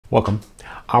Welcome.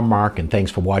 I'm Mark, and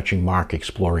thanks for watching Mark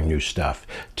Exploring New Stuff.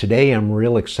 Today I'm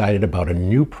real excited about a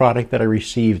new product that I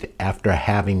received after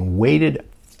having waited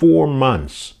 4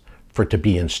 months for it to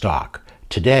be in stock.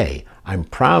 Today, I'm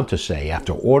proud to say,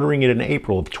 after ordering it in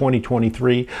April of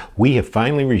 2023, we have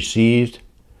finally received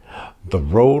the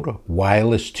Rode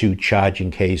Wireless 2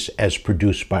 charging case as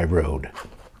produced by Rode.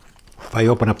 If I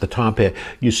open up the top here,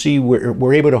 you see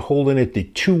we're able to hold in it the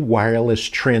 2 wireless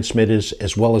transmitters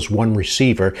as well as 1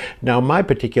 receiver. Now, in my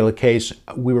particular case,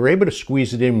 we were able to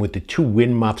squeeze it in with the 2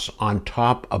 wind muffs on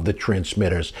top of the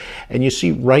transmitters. And you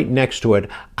see right next to it,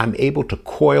 I'm able to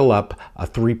coil up a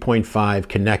 3.5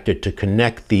 connector to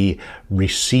connect the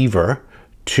receiver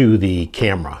to the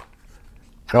camera.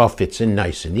 It all fits in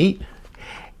nice and neat.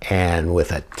 And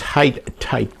with a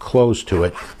tight close to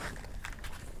it,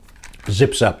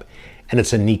 zips up. And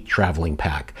it's a neat traveling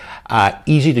pack.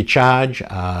 Easy to charge.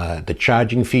 The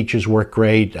charging features work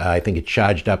great. I think it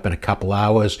charged up in a couple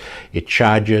hours. It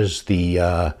charges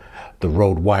the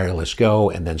Rode Wireless Go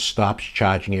and then stops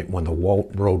charging it when the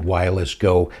Rode Wireless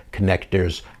Go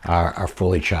connectors are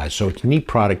fully charged. So it's a neat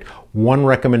product. One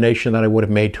recommendation that I would have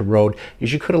made to Rode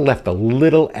is you could have left a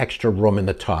little extra room in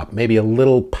the top, maybe a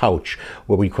little pouch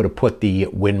where we could have put the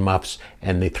wind muffs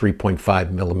and the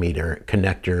 3.5 millimeter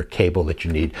connector cable that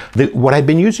you need. What I've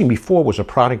been using before was a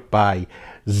product by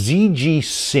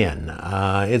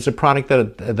ZGCINE. It's a product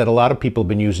that a lot of people have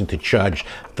been using to charge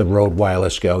the Rode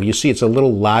Wireless Go. You see it's a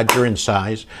little larger in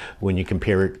size when you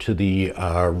compare it to the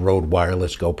Rode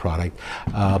Wireless Go product.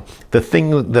 The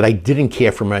thing that I didn't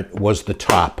care from it was the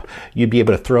top. You'd be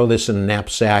able to throw this in a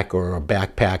knapsack or a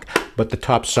backpack, but the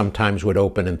top sometimes would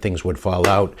open and things would fall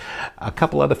out. A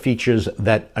couple other features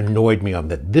that annoyed me on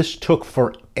that. This took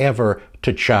forever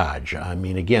to charge. I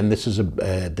mean, again, this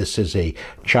is a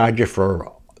charger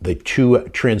for the 2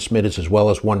 transmitters as well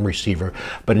as 1 receiver.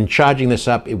 But in charging this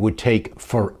up, it would take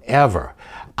forever,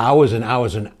 hours and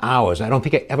hours and hours. I don't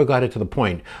think I ever got it to the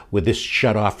point where this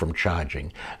shut off from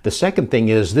charging. The second thing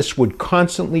is this would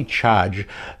constantly charge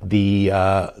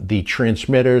the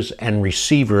transmitters and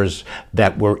receivers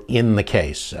that were in the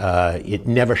case. It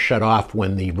never shut off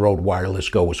when the Rode Wireless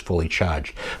Go was fully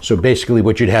charged. So basically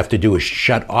what you'd have to do is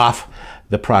shut off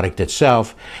the product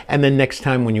itself, and then next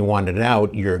time when you wanted it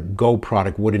out, your Go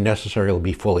product wouldn't necessarily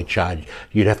be fully charged.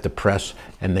 You'd have to press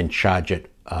and then charge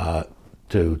it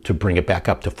to bring it back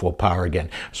up to full power again.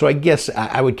 So I guess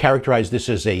I would characterize this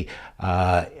as a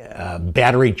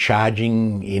battery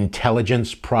charging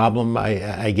intelligence problem,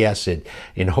 I guess,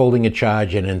 in holding a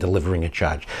charge and in delivering a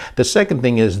charge. The second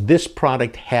thing is this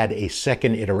product had a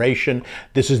second iteration.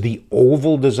 This is the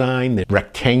oval design. The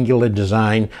rectangular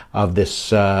design of this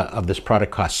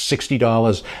product cost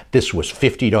 $60. This was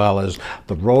 $50.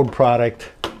 The Rode product,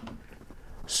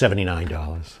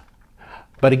 $79.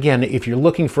 But again, if you're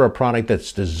looking for a product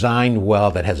that's designed well,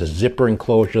 that has a zipper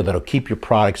enclosure that'll keep your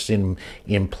products in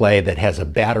play, that has a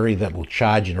battery that will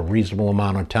charge in a reasonable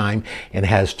amount of time, and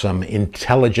has some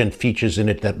intelligent features in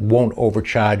it that won't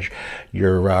overcharge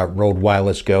your Rode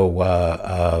Wireless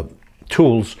Go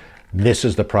tools, this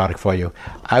is the product for you.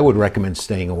 I would recommend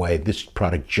staying away. This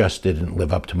product just didn't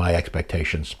live up to my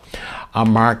expectations.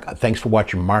 I'm Mark. Thanks for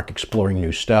watching Mark Exploring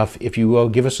New Stuff. If you will,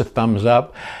 give us a thumbs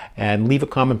up and leave a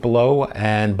comment below,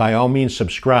 and by all means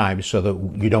subscribe so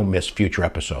that you don't miss future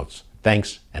episodes.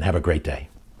 Thanks, and have a great day.